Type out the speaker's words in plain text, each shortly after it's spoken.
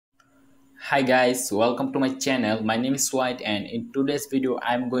Hi guys, welcome to my channel. My name is White, and in today's video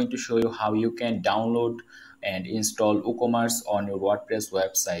I'm going to show you how you can download and install WooCommerce on your WordPress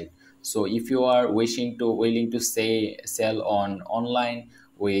website. So if you are willing to say sell on online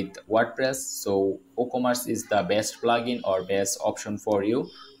with WordPress, so WooCommerce is the best plugin or best option for you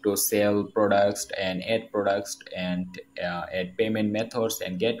to sell products and add payment methods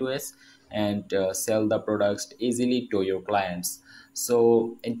and gateways and sell the products easily to your clients.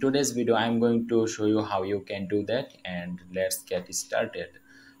 So in today's video I'm going to show you how you can do that, and let's get started.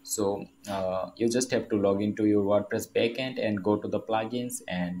 So you just have to log into your WordPress backend and go to the plugins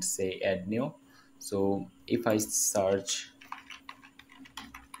and say add new. So if I search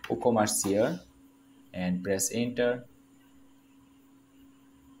WooCommerce here and press enter,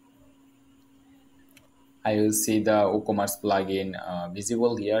 I will see the WooCommerce plugin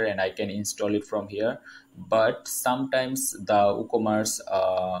visible here, and I can install it from here. But sometimes the WooCommerce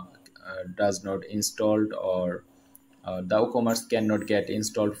does not installed, or the WooCommerce cannot get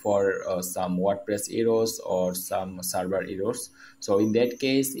installed for some WordPress errors or some server errors. So in that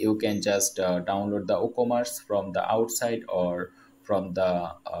case, you can just download the WooCommerce from the outside or from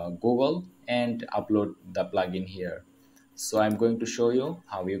the Google and upload the plugin here. So I'm going to show you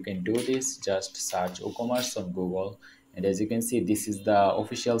how you can do this. Just search WooCommerce on Google, and as you can see, this is the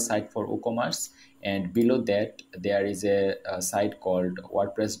official site for WooCommerce, and below that there is a site called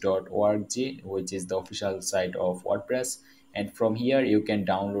wordpress.org, which is the official site of WordPress, and from here you can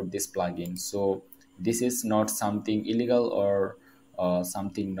download this plugin. So this is not something illegal or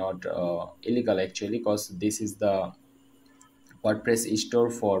something not illegal actually, because this is the WordPress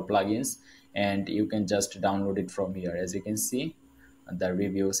store for plugins, and you can just download it from here. As you can see, the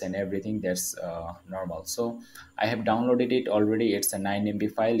reviews and everything, that's normal. So I have downloaded it already. It's a 9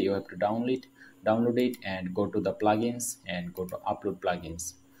 MB file. You have to download it and go to the plugins and go to upload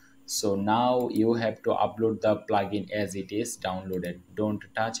plugins. So now you have to upload the plugin as it is downloaded. Don't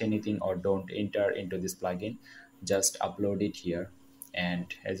touch anything or don't enter into this plugin, just upload it here. And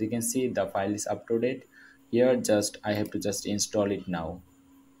as you can see, the file is uploaded here. Just I have to just install it now.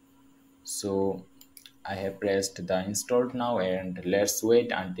 So I have pressed the installed now, and let's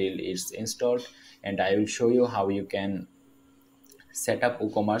wait until it's installed, and I will show you how you can set up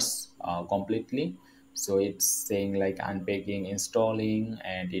WooCommerce completely. So it's saying like unpacking, installing,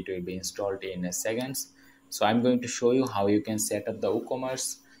 and it will be installed in a seconds. So I'm going to show you how you can set up the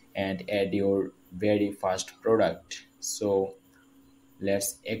WooCommerce and add your very first product. So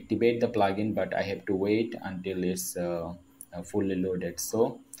let's activate the plugin, but I have to wait until it's fully loaded.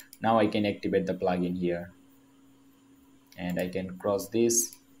 So now I can activate the plugin here, and I can cross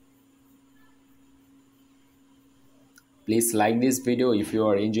this. Please like this video if you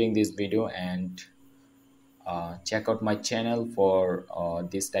are enjoying this video, and check out my channel for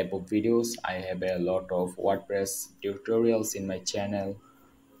this type of videos. I have a lot of WordPress tutorials in my channel.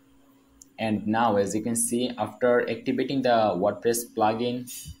 And now, as you can see, after activating the WordPress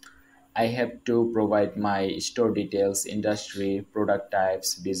plugin, I have to provide my store details, industry, product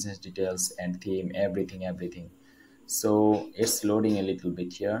types, business details, and theme, everything. So it's loading a little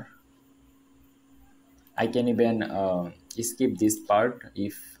bit here. I can even skip this part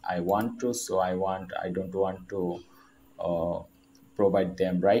if I want to. So I don't want to uh, provide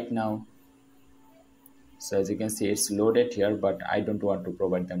them right now. So as you can see, it's loaded here, but I don't want to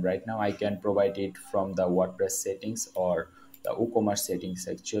provide them right now. I can provide it from the WordPress settings or the WooCommerce settings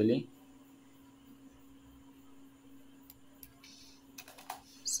actually.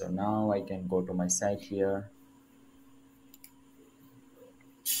 So now I can go to my site here,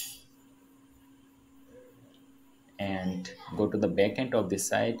 and go to the backend of the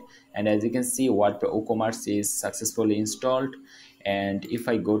site, and as you can see, WooCommerce is successfully installed. And if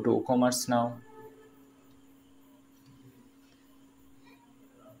I go to WooCommerce now,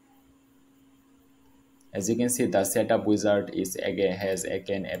 as you can see, the setup wizard has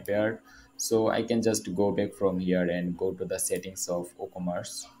again appeared. So I can just go back from here and go to the settings of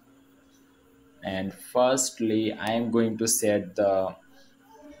WooCommerce, and firstly I am going to set the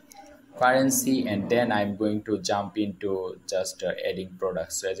currency, and then I'm going to jump into just adding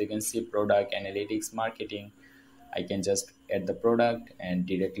products. So as you can see, product, analytics, marketing, I can just add the product and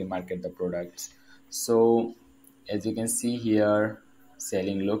directly market the products. So as you can see here,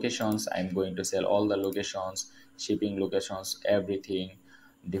 selling locations, I'm going to sell all the locations, shipping locations, everything,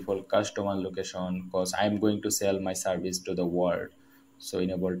 default customer location, because I'm going to sell my service to the world. So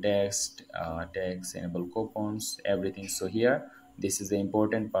enable text, enable coupons, everything. So here, this is the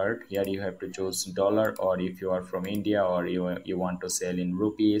important part. Here you have to choose dollar, or if you are from India, or you want to sell in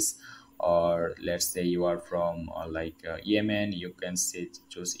rupees, or let's say you are from Yemen, you can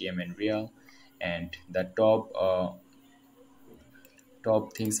choose Yemen real. and the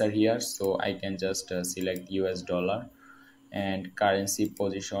top things are here. So I can just select US dollar, and currency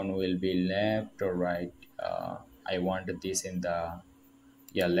position will be left or right. I want this in the,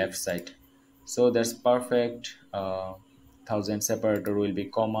 yeah, left side. So that's perfect. Thousand separator will be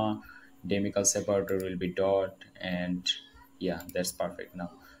comma, demical separator will be dot, and yeah, that's perfect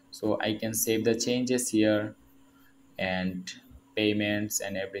now. So I can save the changes here, and payments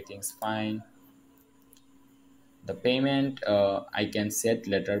and everything's fine. The payment I can set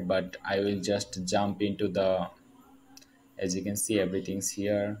later, but I will just jump into the, as you can see, everything's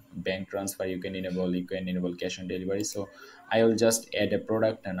here. Bank transfer you can enable cash on delivery. So I will just add a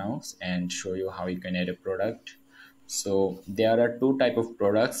product announce and show you how you can add a product. So there are two type of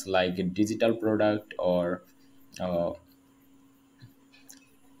products, like a digital product uh,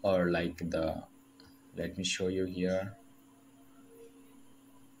 or like the, let me show you here.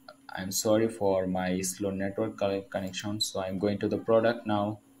 I'm sorry for my slow network connection. So I'm going to the product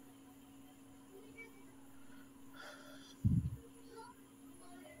now.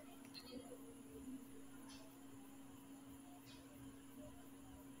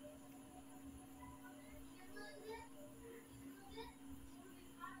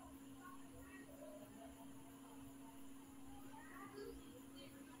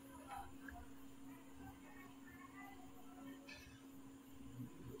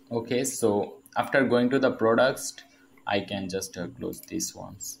 Okay, so after going to the products, I can just close these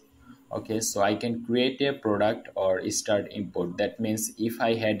ones. Okay, so I can create a product or start import. That means if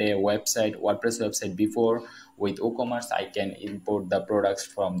I had a website, WordPress website before with WooCommerce, I can import the products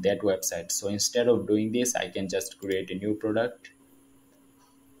from that website. So instead of doing this, I can just create a new product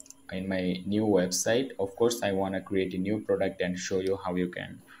in my new website. Of course, I want to create a new product and show you how you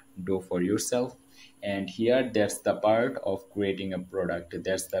can do for yourself. And here, that's the part of creating a product.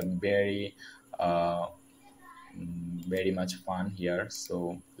 That's the uh, very much fun here.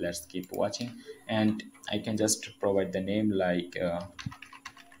 So let's keep watching, and I can just provide the name like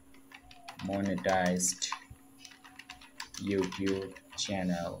monetized YouTube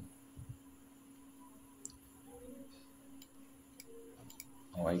channel,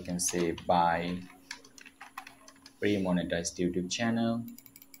 or I can say by pre-monetized YouTube channel.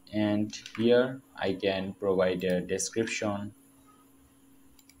 And here I can provide a description.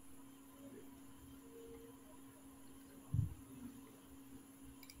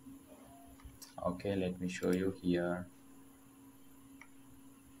 Okay, let me show you here.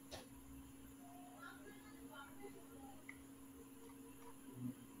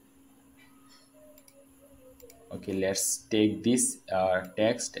 Okay, let's take this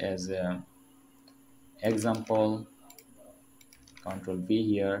text as a example. Control V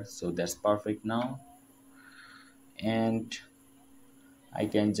here. So that's perfect now. And I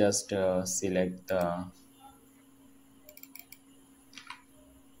can just select the,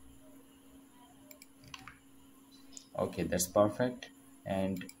 okay, that's perfect.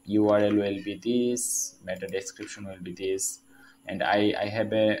 And URL will be this, meta description will be this. And I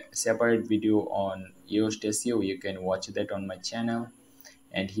have a separate video on Yoast SEO. You can watch that on my channel.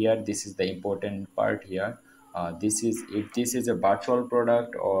 And here, this is the important part here. This is if this is a virtual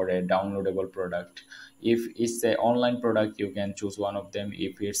product or a downloadable product. If it's an online product, you can choose one of them.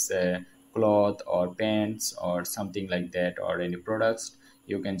 If it's a cloth or pants or something like that, or any products,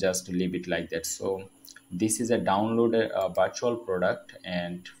 you can just leave it like that. So this is a downloaded virtual product,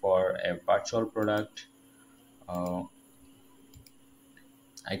 and for a virtual product, uh,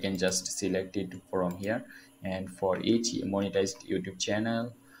 I can just select it from here. And for each monetized YouTube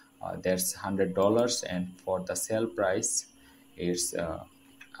channel, that's $100, and for the sale price, it's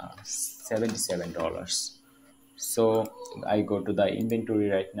 $77. So I go to the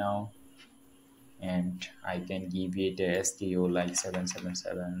inventory right now, and I can give it a SKU like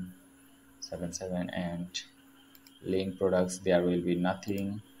 77777, and link products, there will be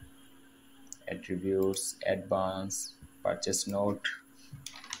nothing. Attributes, advance, purchase note,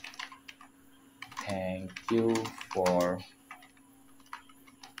 thank you for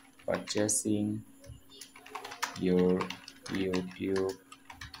purchasing your YouTube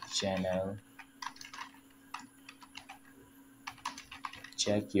channel.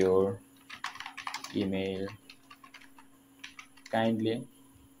 Check your email kindly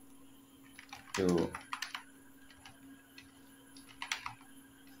to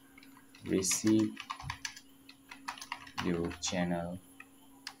receive your channel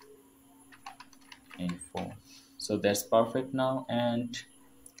info. So that's perfect now. And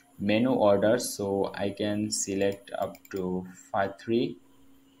menu orders, so I can select up to 5 3,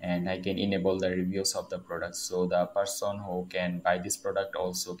 and I can enable the reviews of the product, so the person who can buy this product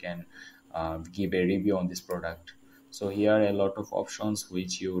also can give a review on this product. So here are a lot of options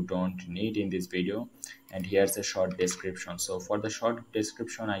which you don't need in this video, and here's a short description. So for the short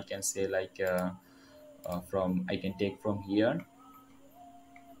description, I can say like from I can take from here.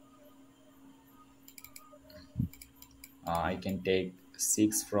 I can take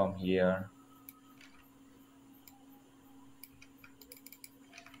 6 from here,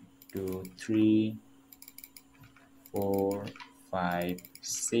 2, 3, 4, 5,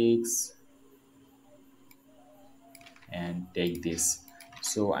 6, and take this.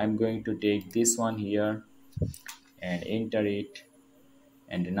 So I'm going to take this one here and enter it,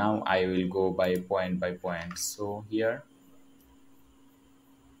 and now I will go by point. So here,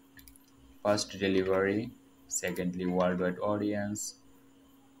 first delivery, secondly worldwide audience.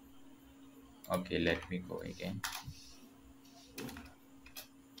 Okay, let me go again.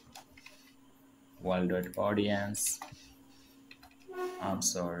 Worldwide audience. I'm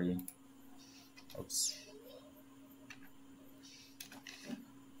sorry. Oops.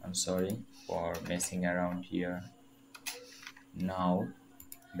 I'm sorry for messing around here. Now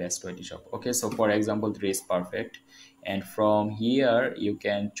best way to shop. Okay, so for example 3 is perfect, and from here you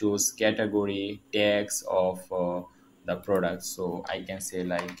can choose category tags of the product. So I can say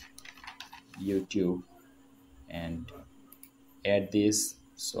like YouTube and add this.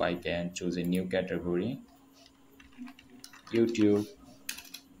 So I can choose a new category, YouTube.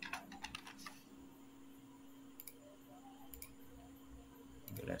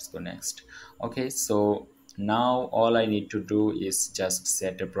 Okay, let's go next. Okay, so now all I need to do is just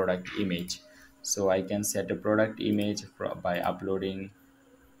set a product image. So I can set a product image by uploading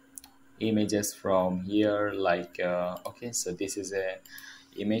images from here, like okay, so this is a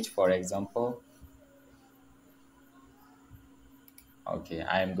image, for example. Okay,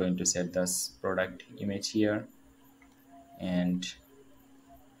 I am going to set this product image here, and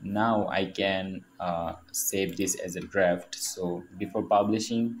now I can save this as a draft. So before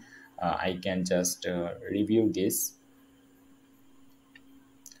publishing, I can just review this.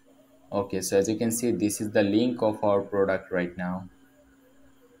 Okay, so as you can see, this is the link of our product right now,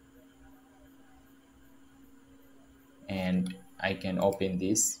 and I can open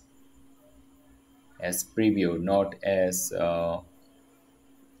this as preview, not as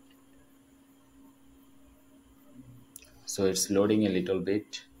so it's loading a little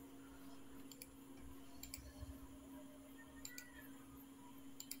bit.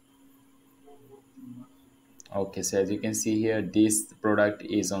 Okay, so as you can see here, this product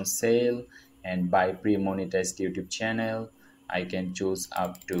is on sale, and by pre-monetized YouTube channel, I can choose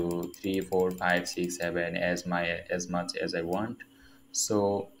up to 3, 4, 5, 6, 7 as much as I want.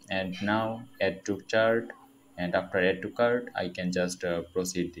 So, and now add to cart, and after add to cart, I can just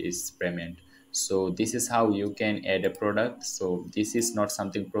proceed this payment. So this is how you can add a product. So this is not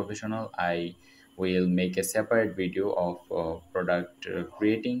something professional. I will make a separate video of product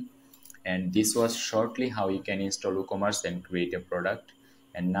creating, and this was shortly how you can install WooCommerce and create a product.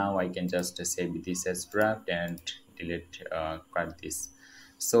 And now I can just save this as draft and delete cut this.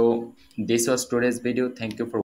 So this was today's video. Thank you for